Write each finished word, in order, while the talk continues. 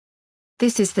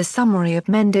This is the summary of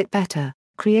Mend It Better,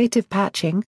 Creative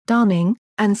Patching, Darning,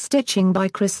 and Stitching by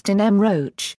Kristin M.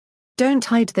 Roach. Don't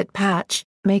hide that patch,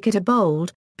 make it a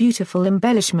bold, beautiful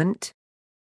embellishment.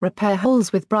 Repair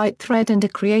holes with bright thread and a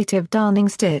creative darning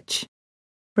stitch.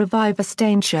 Revive a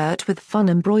stained shirt with fun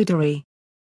embroidery.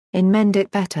 In Mend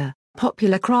It Better,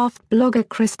 popular craft blogger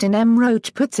Kristin M.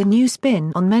 Roach puts a new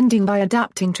spin on mending by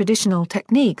adapting traditional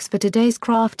techniques for today's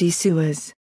crafty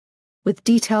sewers. With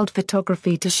detailed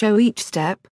photography to show each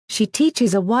step, she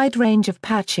teaches a wide range of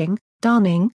patching,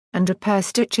 darning, and repair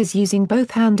stitches using both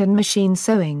hand and machine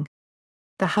sewing.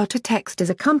 The how-to text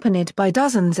is accompanied by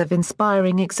dozens of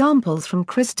inspiring examples from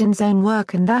Kristin's own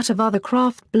work and that of other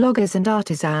craft bloggers and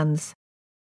artisans.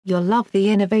 You'll love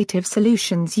the innovative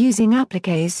solutions using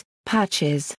appliques,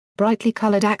 patches, brightly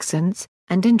colored accents,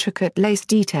 and intricate lace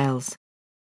details.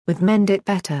 With Mend It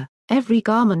Better, every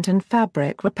garment and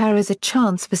fabric repair is a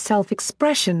chance for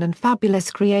self-expression and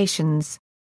fabulous creations.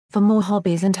 For more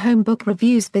hobbies and home book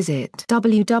reviews, visit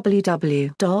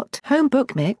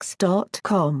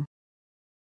www.homebookmix.com.